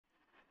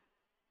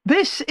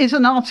This is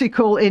an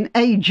article in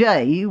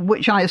AJ,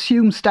 which I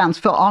assume stands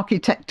for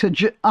Architecture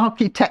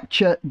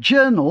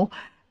Journal,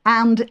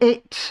 and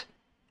it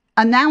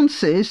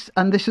announces,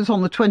 and this is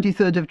on the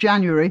 23rd of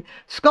January,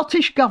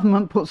 Scottish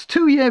Government puts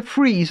 2-year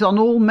freeze on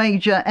all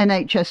major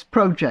NHS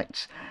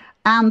projects.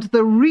 And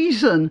the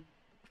reason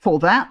for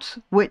that,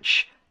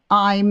 which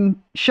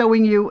I'm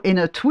showing you in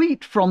a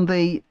tweet from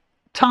the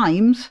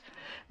Times,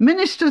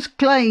 ministers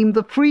claim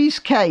the freeze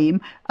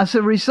came as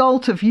a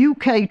result of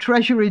UK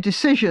Treasury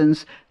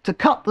decisions to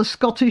cut the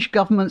Scottish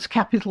Government's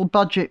capital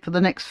budget for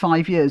the next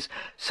 5 years.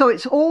 So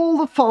it's all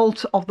the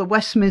fault of the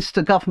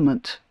Westminster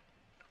Government.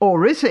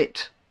 Or is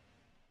it?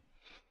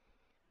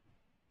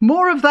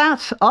 More of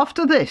that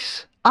after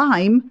this.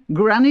 I'm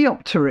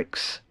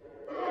Graniopteryx.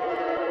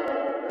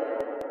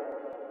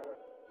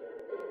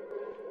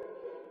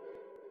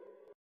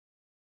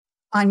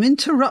 I'm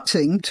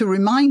interrupting to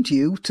remind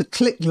you to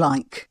click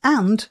like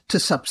and to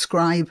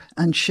subscribe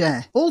and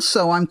share.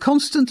 Also, I'm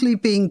constantly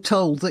being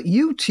told that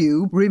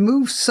YouTube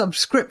removes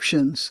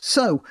subscriptions.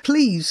 So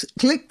please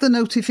click the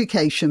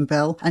notification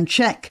bell and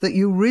check that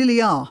you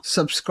really are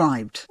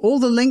subscribed. All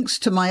the links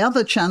to my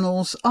other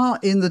channels are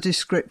in the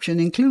description,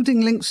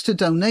 including links to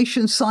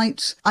donation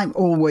sites. I'm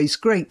always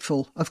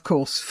grateful, of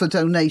course, for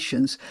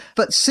donations,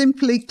 but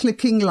simply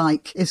clicking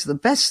like is the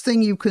best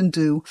thing you can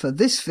do for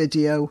this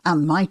video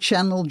and my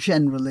channel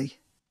generally.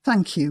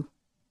 Thank you.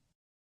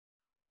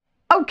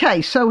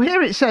 OK, so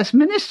here it says,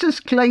 ministers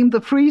claim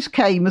the freeze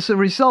came as a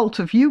result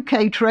of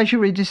UK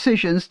Treasury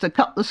decisions to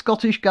cut the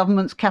Scottish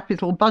Government's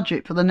capital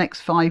budget for the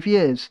next 5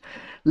 years.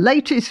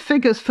 Latest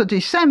figures for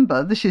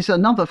December, this is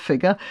another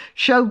figure,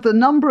 showed the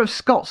number of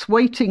Scots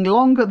waiting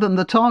longer than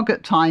the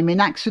target time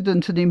in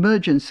accident and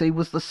emergency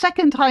was the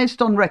second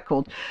highest on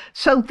record.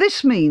 So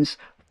this means,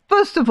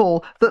 first of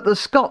all, that the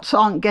Scots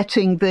aren't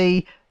getting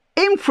the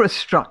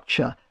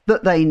infrastructure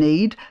that they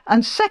need,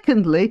 and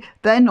secondly,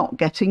 they're not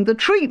getting the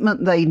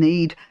treatment they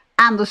need.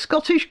 And the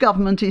Scottish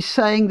Government is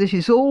saying this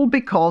is all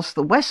because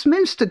the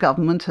Westminster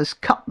Government has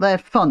cut their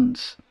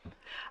funds.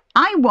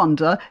 I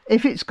wonder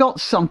if it's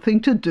got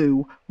something to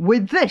do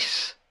with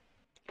this.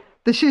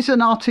 This is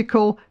an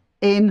article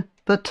in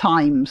the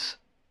Times.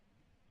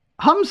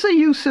 Humza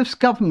Yousaf's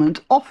government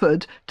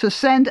offered to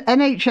send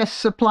NHS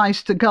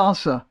supplies to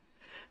Gaza.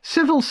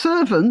 Civil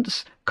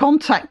servants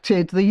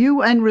contacted the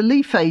UN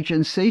Relief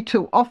Agency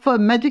to offer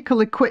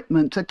medical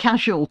equipment to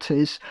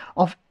casualties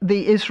of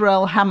the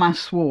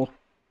Israel-Hamas war.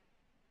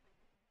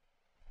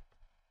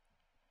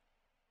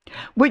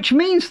 Which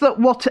means that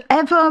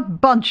whatever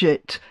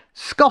budget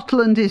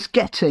Scotland is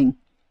getting,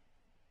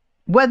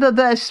 whether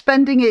they're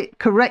spending it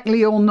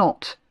correctly or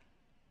not,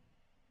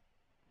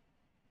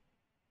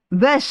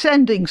 they're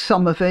sending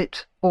some of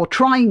it, or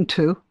trying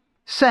to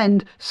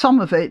send some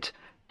of it,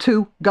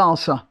 to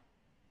Gaza,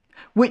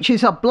 which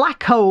is a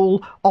black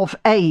hole of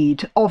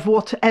aid of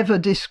whatever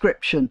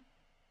description.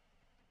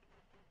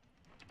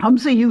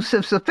 Humza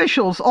Yousaf's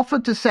officials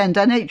offered to send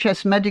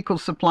NHS medical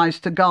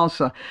supplies to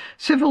Gaza.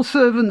 Civil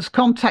servants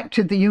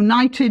contacted the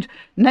United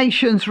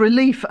Nations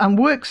Relief and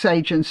Works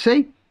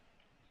Agency.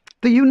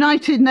 The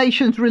United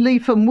Nations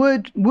Relief and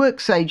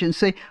Works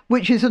Agency,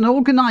 which is an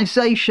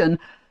organisation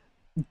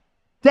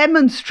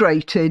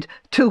demonstrated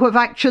to have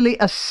actually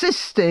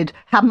assisted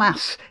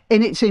Hamas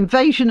in its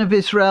invasion of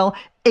Israel,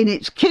 in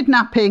its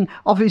kidnapping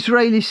of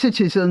Israeli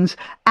citizens,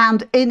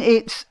 and in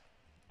its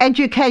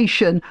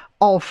education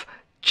of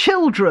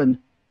children.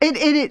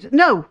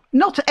 No,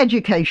 not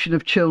education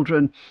of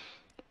children.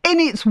 In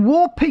its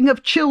warping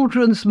of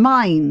children's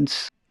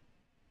minds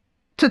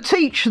to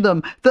teach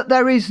them that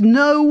there is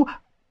no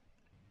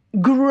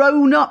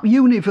grown-up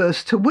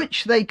universe to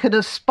which they could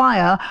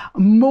aspire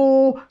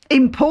more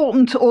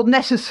important or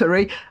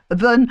necessary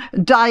than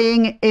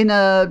dying in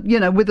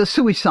with a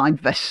suicide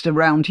vest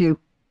around you.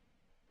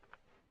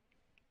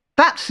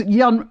 That's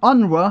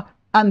UNRWA,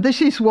 and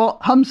this is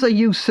what Humza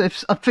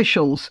Yousaf's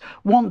officials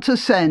want to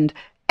send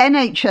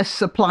NHS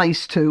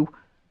supplies to,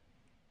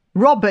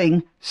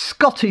 robbing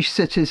Scottish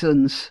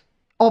citizens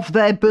of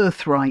their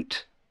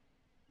birthright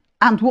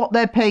and what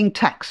they're paying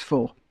tax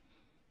for.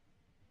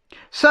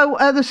 So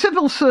the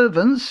civil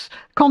servants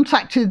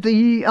contacted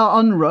the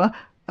UNRWA,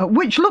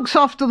 which looks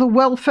after the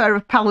welfare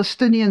of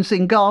Palestinians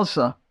in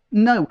Gaza.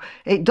 No,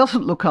 it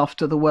doesn't look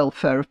after the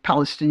welfare of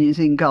Palestinians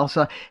in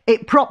Gaza.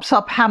 It props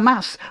up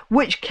Hamas,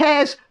 which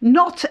cares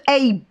not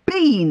a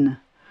bean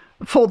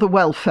for the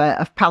welfare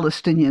of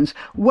Palestinians,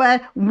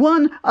 where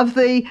one of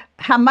the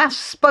Hamas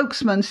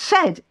spokesmen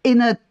said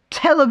in a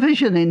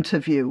television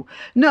interview,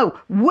 no,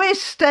 we're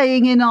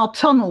staying in our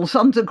tunnels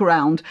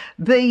underground.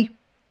 The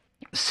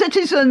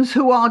citizens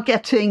who are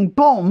getting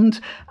bombed,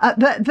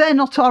 they're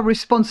not our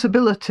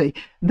responsibility.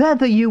 They're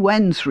the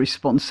UN's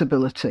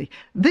responsibility.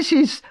 This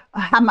is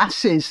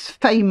Hamas's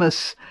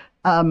famous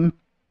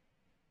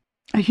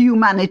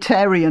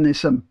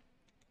humanitarianism.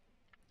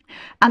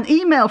 An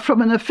email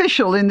from an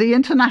official in the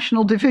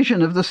International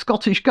Division of the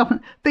Scottish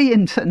Government. The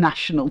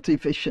International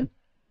Division.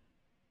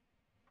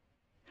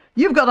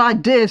 You've got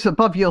ideas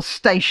above your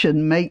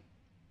station, mate.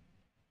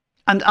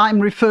 And I'm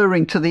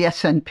referring to the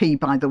SNP,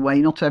 by the way,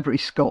 not every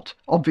Scot,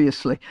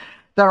 obviously.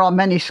 There are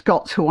many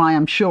Scots who I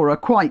am sure are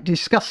quite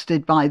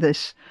disgusted by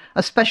this,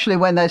 especially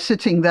when they're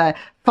sitting there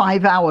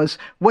 5 hours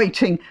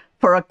waiting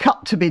for a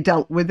cut to be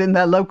dealt with in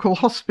their local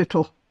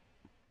hospital.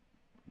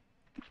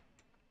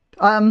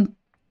 An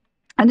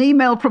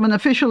email from an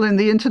official in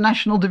the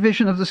International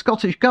Division of the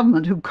Scottish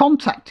Government who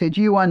contacted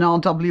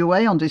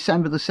UNRWA on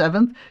December the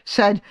 7th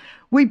said,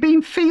 "We've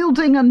been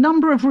fielding a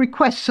number of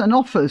requests and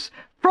offers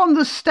from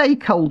the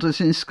stakeholders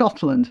in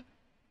Scotland."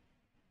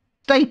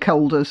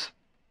 Stakeholders.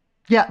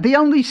 Yeah, the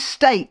only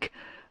stake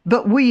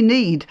that we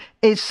need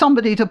is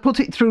somebody to put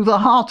it through the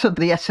heart of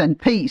the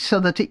SNP so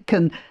that it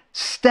can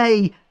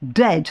stay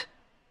dead.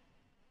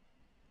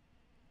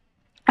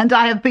 And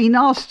I have been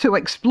asked to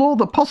explore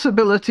the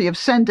possibility of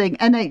sending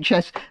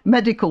NHS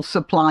medical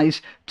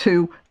supplies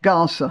to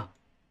Gaza.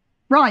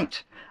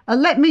 Right,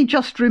 let me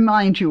just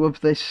remind you of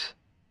this.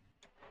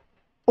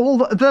 All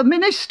the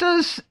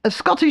ministers,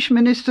 Scottish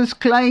ministers,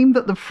 claim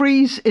that the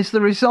freeze is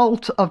the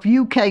result of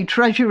UK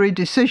Treasury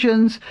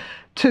decisions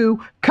to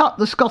cut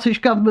the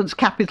Scottish Government's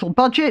capital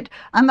budget,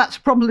 and that's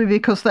probably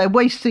because they're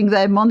wasting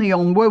their money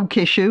on woke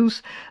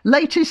issues.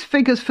 Latest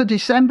figures for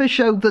December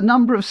showed the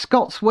number of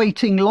Scots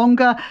waiting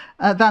longer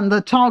than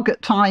the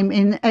target time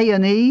in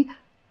A&E,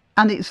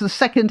 and it's the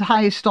second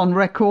highest on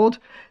record.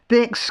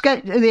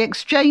 The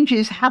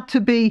exchanges had to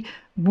be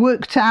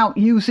worked out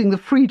using the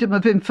Freedom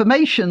of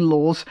Information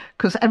laws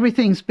because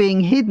everything's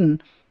being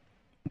hidden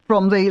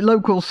from the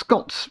local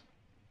Scots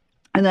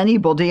and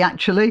anybody,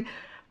 actually.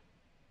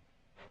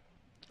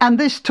 And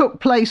this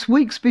took place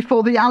weeks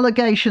before the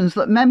allegations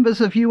that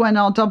members of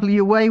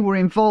UNRWA were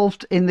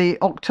involved in the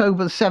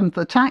October 7th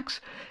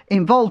attacks.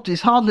 Involved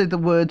is hardly the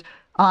word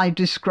I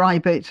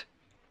describe it.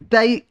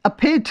 They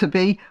appeared to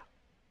be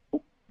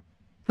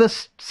the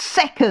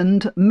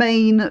second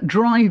main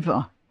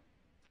driver.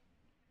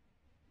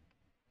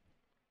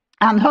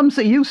 And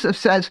Humza Yousaf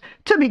says,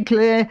 to be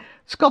clear,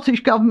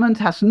 Scottish Government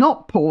has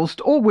not paused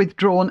or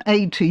withdrawn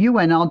aid to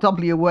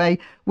UNRWA.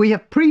 We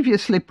have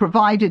previously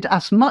provided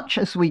as much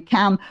as we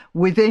can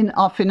within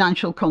our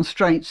financial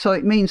constraints. So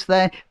it means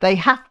they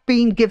have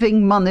been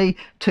giving money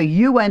to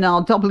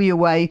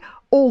UNRWA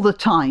all the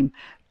time,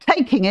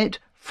 taking it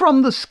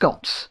from the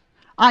Scots.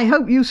 I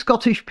hope you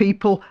Scottish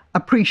people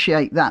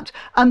appreciate that.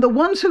 And the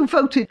ones who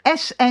voted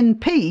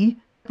SNP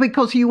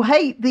because you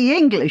hate the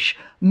English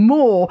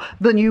more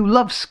than you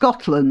love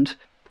Scotland,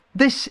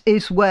 this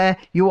is where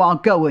you are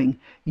going.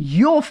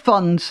 Your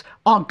funds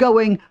are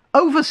going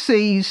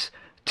overseas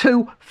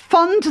to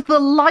fund the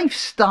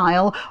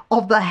lifestyle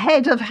of the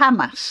head of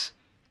Hamas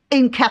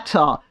in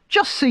Qatar,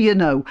 just so you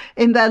know,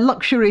 in their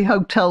luxury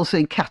hotels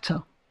in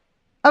Qatar.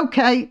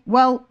 OK,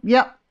 well,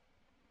 yeah,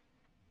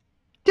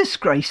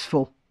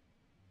 disgraceful.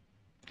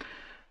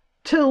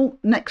 Till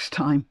next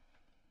time.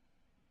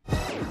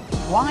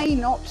 Why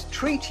not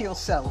treat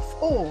yourself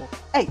or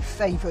a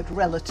favoured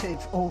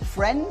relative or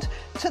friend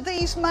to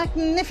these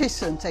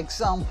magnificent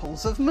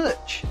examples of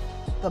merch?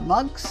 The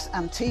mugs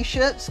and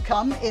t-shirts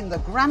come in the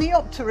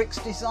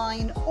Graniopteryx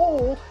design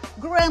or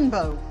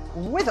Grambo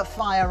with a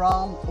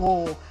firearm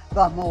or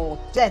the more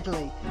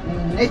deadly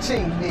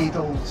knitting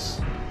needles.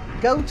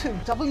 Go to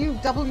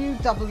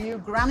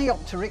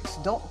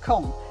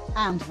www.graniopteryx.com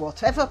and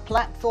whatever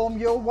platform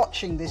you're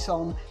watching this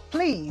on,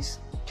 please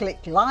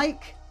click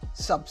like,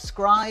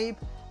 subscribe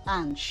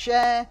and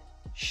share.